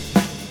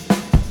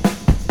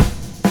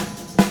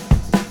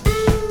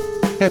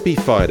Happy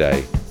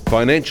Friday.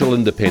 Financial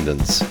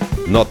independence.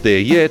 Not there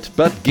yet,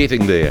 but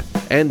getting there,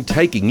 and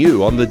taking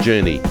you on the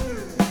journey.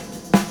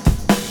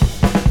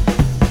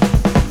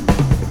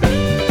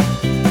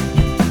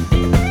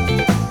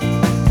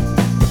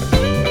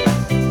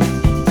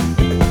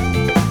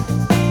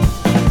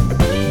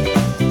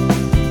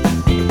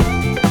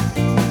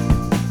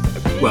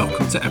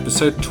 Welcome to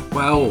episode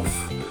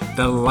 12.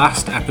 The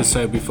last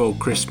episode before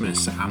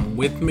Christmas, and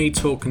with me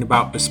talking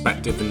about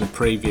perspective in the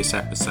previous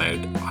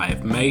episode, I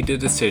have made a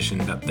decision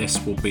that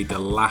this will be the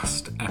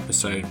last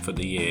episode for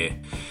the year.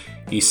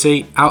 You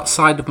see,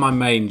 outside of my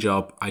main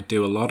job, I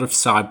do a lot of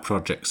side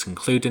projects,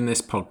 including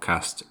this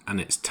podcast, and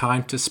it's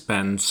time to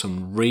spend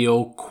some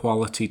real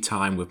quality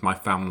time with my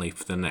family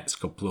for the next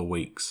couple of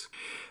weeks.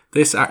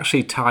 This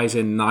actually ties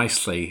in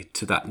nicely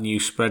to that new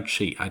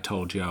spreadsheet I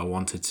told you I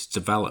wanted to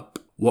develop.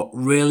 What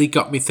really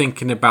got me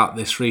thinking about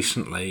this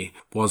recently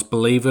was,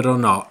 believe it or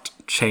not,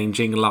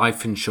 changing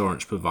life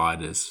insurance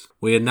providers.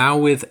 We are now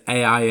with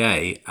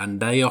AIA, and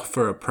they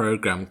offer a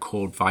program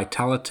called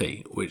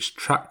Vitality, which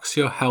tracks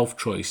your health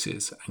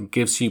choices and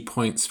gives you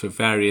points for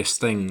various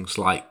things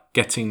like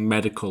getting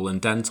medical and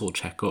dental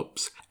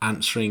checkups,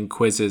 answering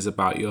quizzes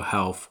about your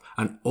health,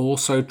 and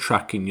also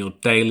tracking your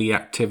daily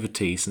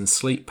activities and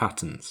sleep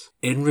patterns.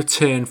 In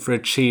return for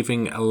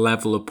achieving a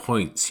level of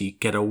points, you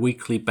get a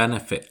weekly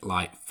benefit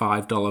like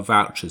 $5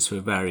 vouchers for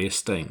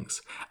various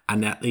things,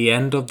 and at the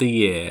end of the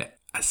year,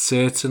 a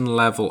certain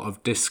level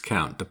of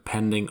discount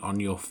depending on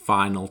your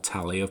final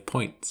tally of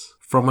points.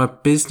 From a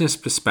business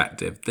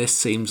perspective, this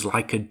seems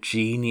like a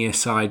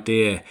genius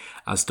idea,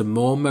 as the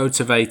more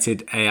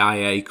motivated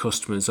AIA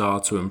customers are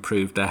to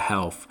improve their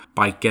health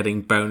by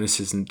getting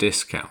bonuses and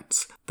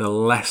discounts, the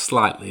less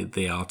likely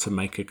they are to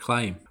make a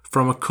claim.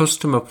 From a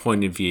customer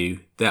point of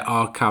view, there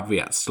are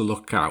caveats to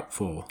look out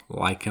for,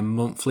 like a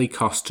monthly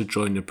cost to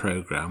join the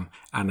program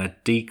and a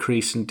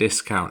decrease in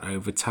discount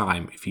over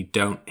time if you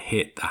don't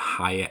hit the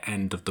higher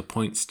end of the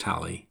points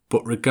tally.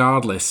 But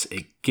regardless,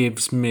 it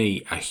gives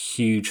me a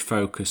huge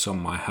focus on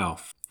my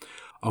health.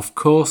 Of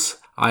course,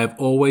 I have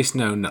always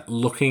known that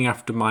looking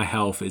after my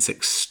health is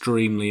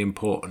extremely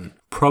important,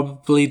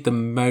 probably the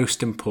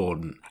most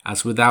important,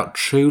 as without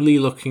truly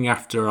looking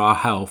after our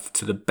health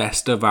to the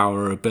best of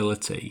our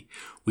ability,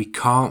 we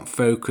can't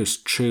focus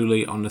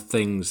truly on the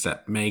things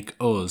that make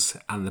us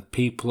and the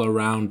people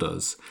around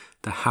us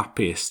the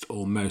happiest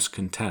or most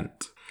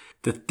content.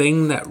 The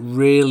thing that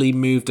really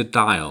moved the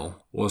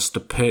dial was the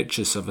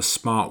purchase of a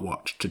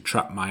smartwatch to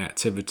track my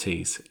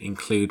activities,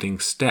 including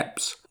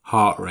steps,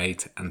 heart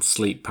rate, and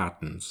sleep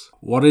patterns.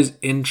 What is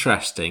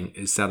interesting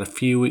is that a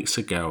few weeks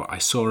ago I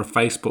saw a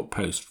Facebook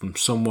post from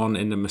someone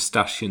in the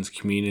Mustachians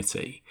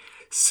community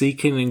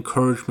seeking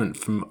encouragement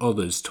from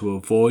others to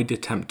avoid the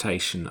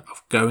temptation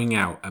of going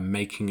out and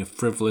making a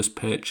frivolous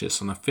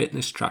purchase on a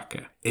fitness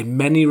tracker. In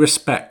many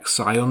respects,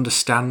 I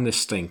understand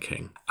this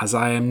thinking, as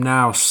I am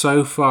now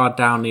so far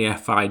down the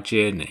FI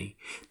journey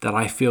that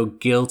I feel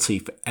guilty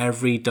for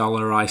every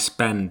dollar I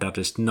spend that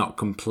is not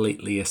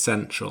completely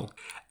essential.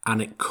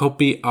 And it could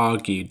be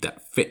argued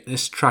that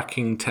fitness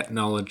tracking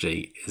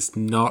technology is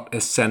not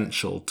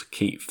essential to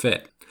keep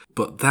fit.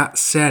 But that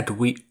said,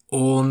 we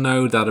all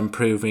know that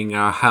improving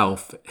our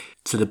health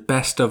to the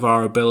best of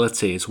our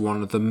ability is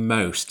one of the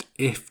most,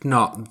 if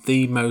not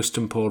the most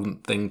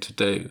important thing to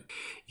do.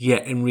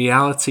 Yet in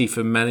reality,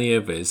 for many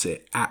of us,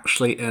 it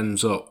actually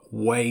ends up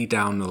way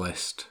down the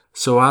list.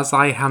 So as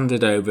I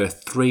handed over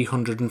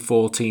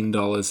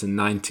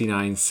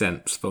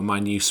 $314.99 for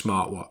my new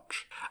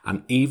smartwatch,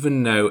 and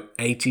even though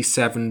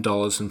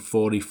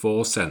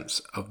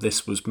 $87.44 of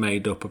this was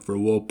made up of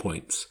reward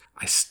points,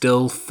 I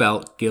still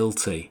felt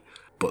guilty.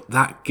 But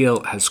that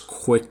guilt has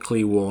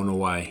quickly worn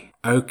away.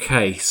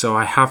 Okay, so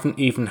I haven't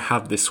even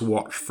had this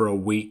watch for a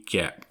week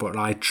yet, but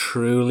I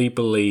truly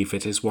believe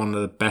it is one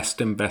of the best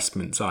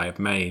investments I have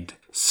made.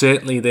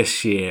 Certainly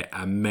this year,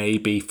 and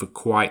maybe for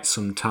quite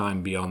some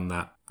time beyond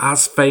that.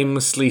 As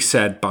famously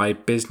said by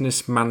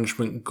business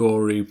management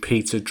guru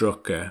Peter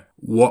Drucker,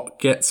 what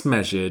gets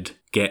measured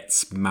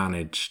gets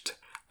managed.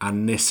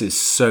 And this is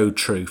so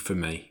true for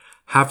me.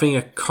 Having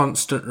a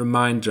constant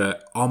reminder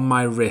on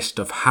my wrist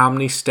of how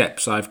many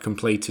steps I've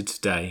completed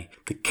today,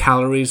 the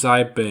calories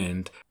I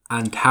burned,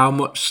 and how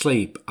much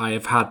sleep I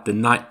have had the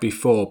night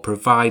before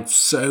provides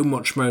so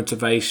much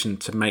motivation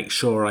to make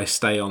sure I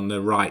stay on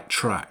the right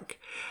track.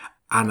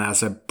 And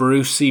as a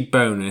Brucey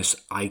bonus,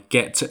 I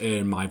get to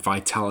earn my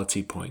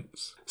vitality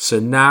points. So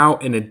now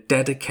in a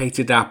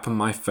dedicated app on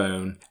my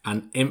phone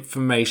and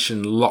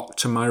information locked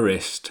to my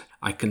wrist,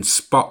 I can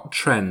spot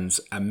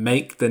trends and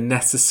make the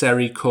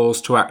necessary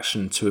calls to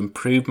action to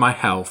improve my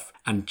health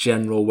and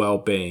general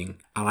well-being.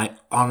 And I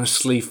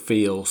honestly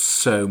feel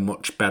so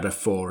much better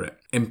for it.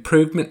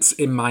 Improvements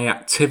in my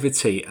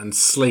activity and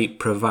sleep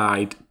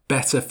provide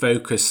better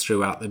focus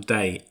throughout the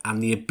day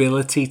and the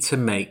ability to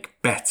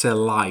make better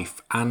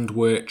life and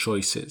work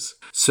choices.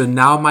 So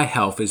now my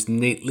health is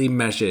neatly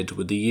measured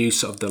with the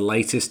use of the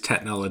latest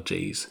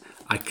technologies.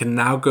 I can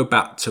now go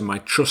back to my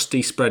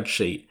trusty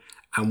spreadsheet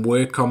and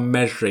work on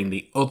measuring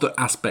the other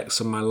aspects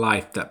of my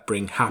life that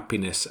bring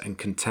happiness and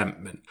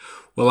contentment.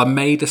 Well, I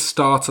made a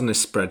start on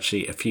this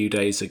spreadsheet a few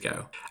days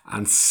ago,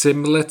 and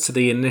similar to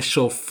the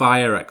initial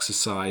FIRE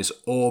exercise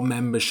all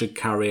members should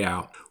carry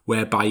out,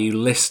 whereby you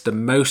list the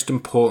most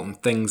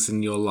important things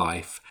in your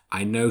life,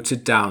 I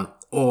noted down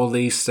all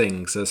these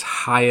things as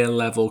higher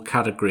level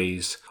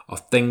categories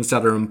of things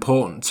that are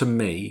important to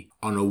me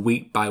on a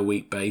week by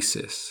week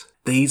basis.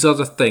 These are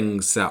the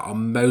things that are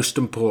most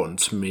important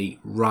to me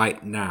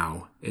right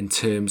now in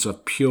terms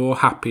of pure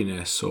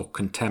happiness or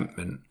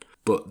contentment,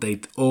 but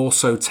they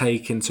also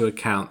take into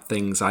account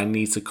things I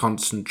need to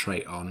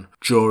concentrate on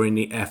during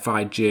the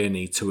FI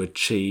journey to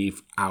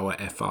achieve our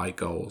FI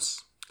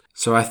goals.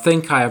 So I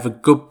think I have a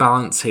good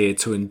balance here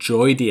to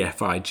enjoy the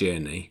FI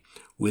journey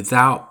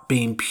without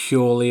being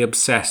purely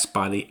obsessed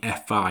by the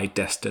FI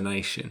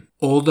destination.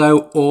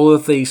 Although all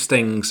of these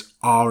things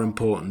are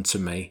important to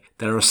me,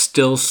 there are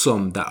still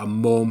some that are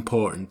more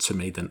important to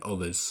me than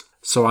others.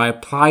 So I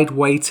applied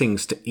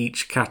weightings to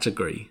each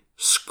category,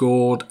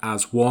 scored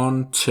as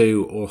 1,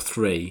 2 or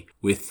 3,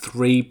 with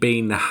 3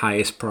 being the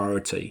highest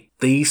priority.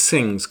 These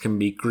things can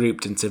be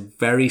grouped into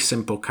very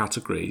simple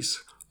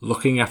categories: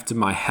 looking after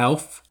my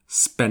health,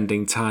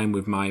 spending time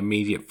with my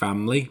immediate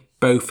family,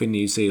 both in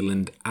New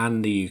Zealand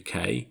and the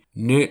UK,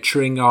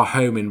 nurturing our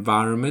home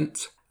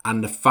environment,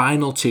 and the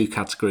final 2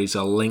 categories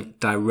are linked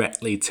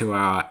directly to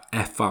our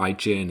FI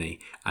journey,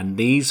 and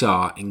these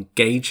are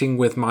engaging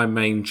with my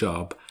main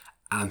job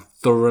and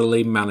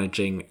thoroughly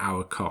managing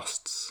our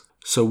costs.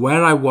 So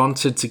where I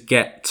wanted to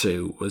get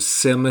to was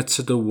similar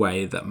to the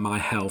way that my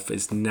health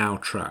is now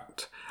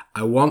tracked.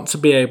 I want to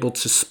be able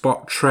to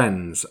spot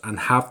trends and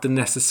have the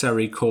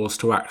necessary course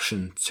to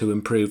action to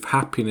improve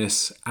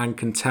happiness and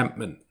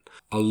contentment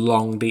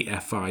along the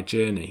FI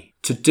journey.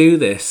 To do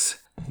this,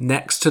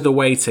 next to the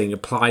weighting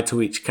applied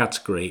to each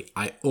category,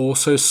 I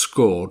also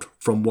scored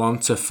from 1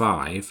 to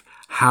 5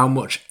 how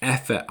much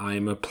effort I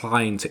am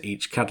applying to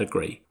each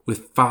category,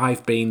 with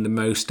 5 being the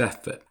most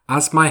effort.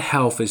 As my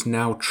health is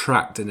now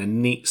tracked in a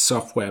neat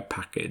software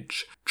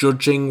package,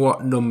 judging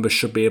what number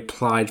should be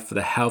applied for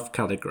the health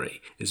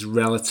category is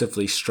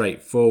relatively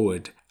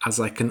straightforward, as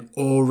I can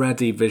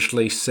already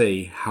visually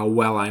see how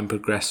well I am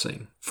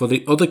progressing. For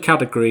the other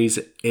categories,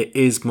 it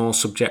is more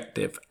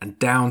subjective and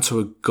down to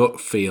a gut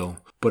feel,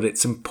 but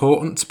it's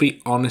important to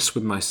be honest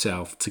with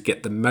myself to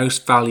get the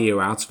most value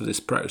out of this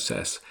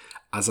process,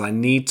 as I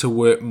need to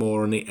work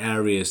more on the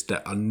areas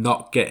that are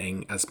not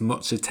getting as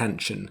much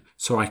attention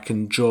so I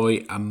can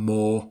enjoy a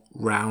more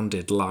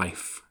rounded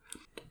life.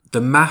 The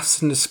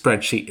maths in the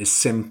spreadsheet is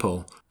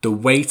simple. The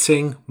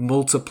weighting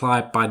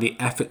multiplied by the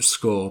effort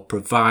score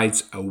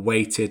provides a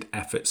weighted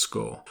effort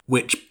score,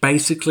 which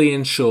basically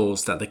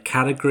ensures that the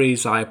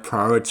categories I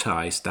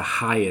prioritise the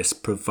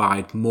highest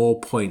provide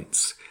more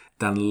points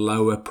than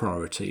lower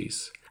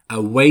priorities. A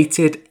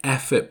weighted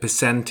effort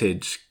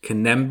percentage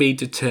can then be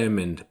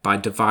determined by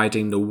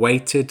dividing the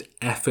weighted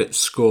effort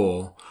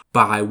score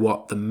by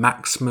what the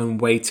maximum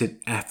weighted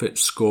effort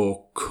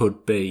score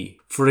could be.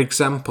 For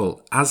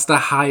example, as the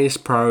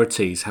highest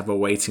priorities have a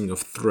weighting of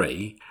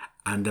 3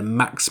 and a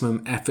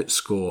maximum effort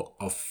score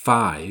of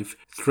 5,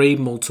 3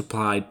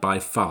 multiplied by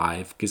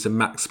 5 gives a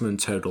maximum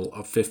total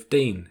of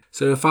 15.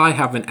 So if I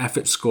have an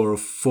effort score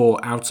of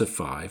 4 out of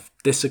 5,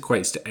 this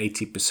equates to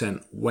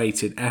 80%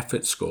 weighted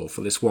effort score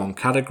for this one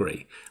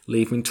category,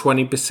 leaving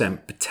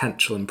 20%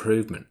 potential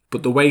improvement.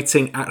 But the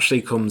weighting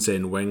actually comes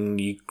in when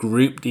you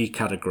group the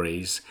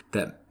categories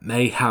that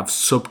may have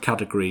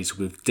subcategories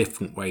with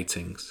different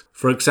weightings.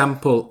 For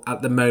example,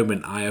 at the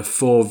moment I have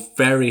 4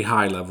 very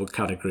high level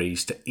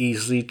categories to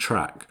easily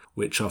track,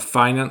 which are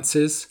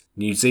finances,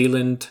 New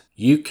Zealand,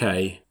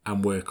 UK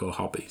and work or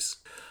hobbies.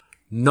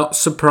 Not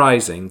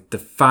surprising, the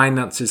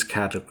finances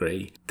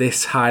category,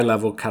 this high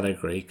level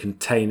category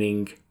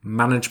containing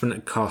management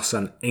of costs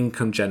and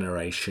income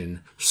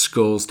generation,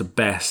 scores the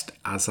best,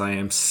 as I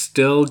am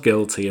still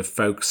guilty of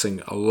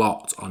focusing a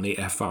lot on the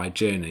FI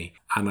journey,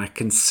 and I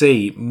can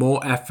see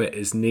more effort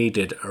is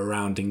needed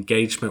around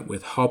engagement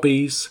with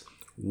hobbies,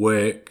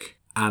 work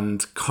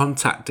and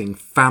contacting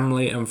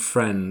family and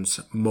friends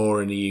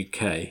more in the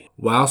UK.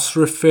 Whilst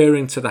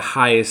referring to the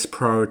highest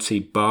priority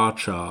bar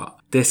chart,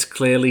 this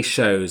clearly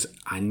shows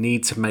I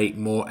need to make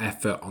more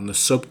effort on the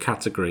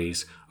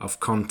subcategories of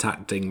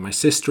contacting my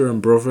sister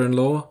and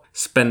brother-in-law,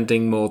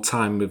 spending more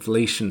time with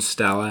Leash and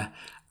Stella,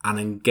 and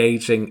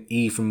engaging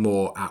even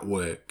more at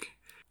work.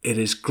 It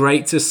is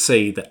great to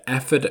see the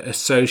effort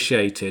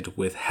associated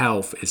with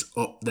health is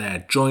up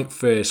there joint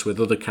first with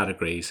other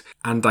categories,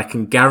 and I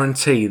can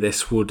guarantee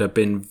this would have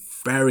been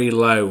very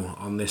low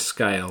on this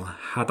scale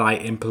had I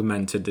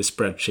implemented this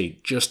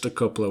spreadsheet just a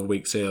couple of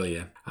weeks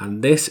earlier.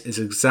 And this is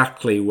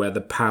exactly where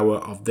the power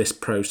of this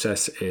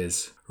process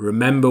is.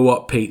 Remember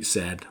what Pete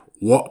said,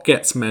 what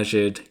gets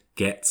measured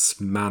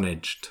gets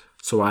managed.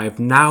 So I have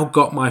now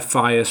got my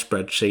FIRE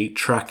spreadsheet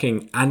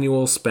tracking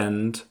annual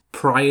spend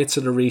prior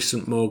to the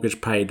recent mortgage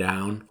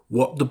paydown,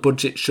 what the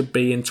budget should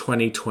be in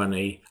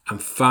 2020,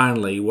 and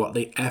finally what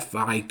the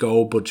FI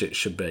goal budget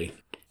should be.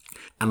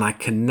 and I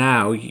can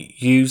now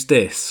use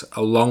this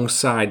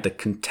alongside the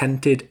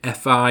Contented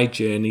FI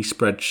Journey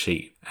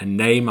spreadsheet, a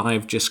name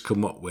I've just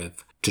come up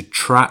with, to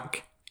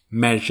track,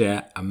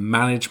 measure and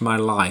manage my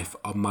life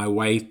on my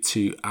way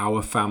to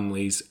our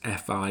family's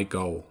FI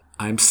goal.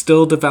 I'm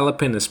still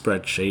developing a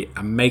spreadsheet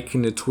and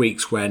making the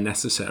tweaks where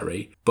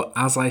necessary, but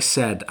as I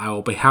said, I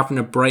will be having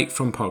a break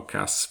from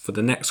podcasts for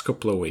the next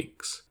couple of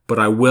weeks. But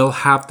I will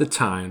have the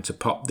time to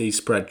pop these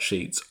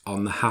spreadsheets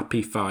on the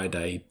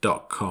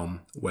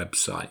happyfriday.com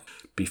website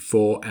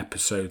before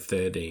episode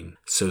 13.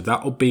 So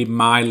that will be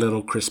my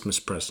little Christmas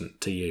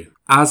present to you.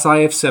 As I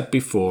have said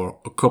before,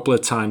 a couple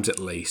of times at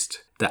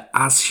least, that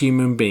as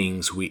human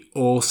beings we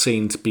all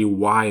seem to be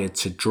wired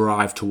to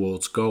drive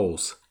towards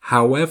goals.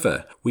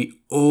 However,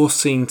 we all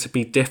seem to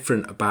be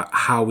different about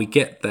how we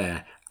get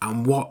there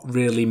and what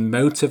really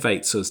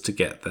motivates us to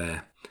get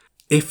there.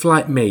 If,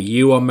 like me,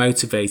 you are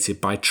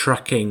motivated by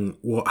tracking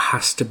what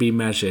has to be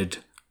measured,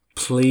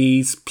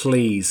 please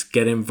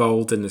get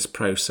involved in this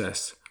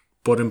process.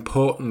 But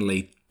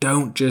importantly,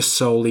 don't just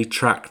solely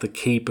track the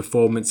key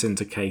performance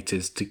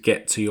indicators to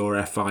get to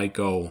your FI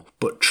goal,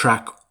 but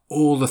track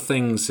all the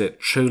things that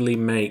truly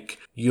make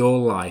your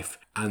life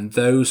and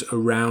those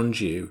around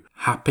you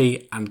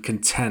happy and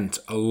content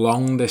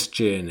along this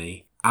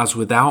journey, as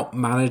without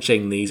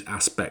managing these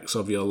aspects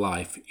of your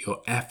life,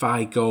 your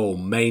FI goal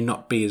may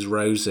not be as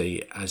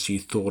rosy as you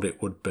thought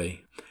it would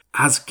be.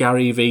 As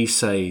Gary Vee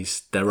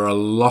says, there are a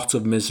lot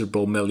of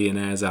miserable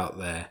millionaires out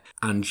there,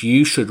 and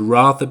you should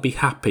rather be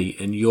happy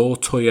in your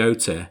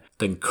Toyota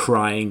than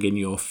crying in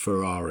your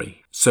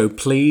Ferrari. So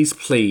please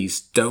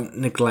don't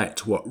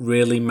neglect what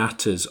really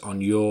matters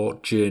on your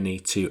journey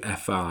to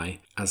FI,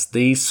 as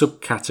these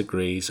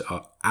subcategories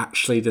are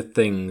actually the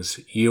things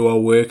you are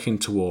working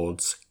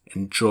towards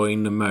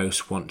enjoying the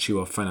most once you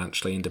are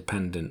financially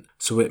independent.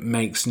 So it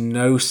makes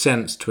no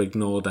sense to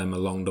ignore them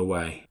along the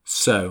way.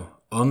 So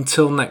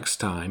until next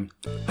time,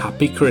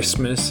 happy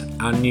Christmas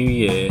and New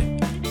Year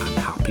and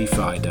happy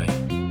Friday.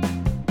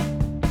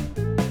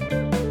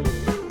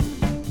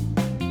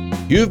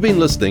 You've been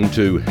listening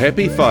to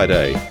Happy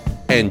Friday,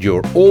 and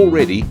you're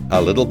already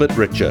a little bit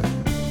richer.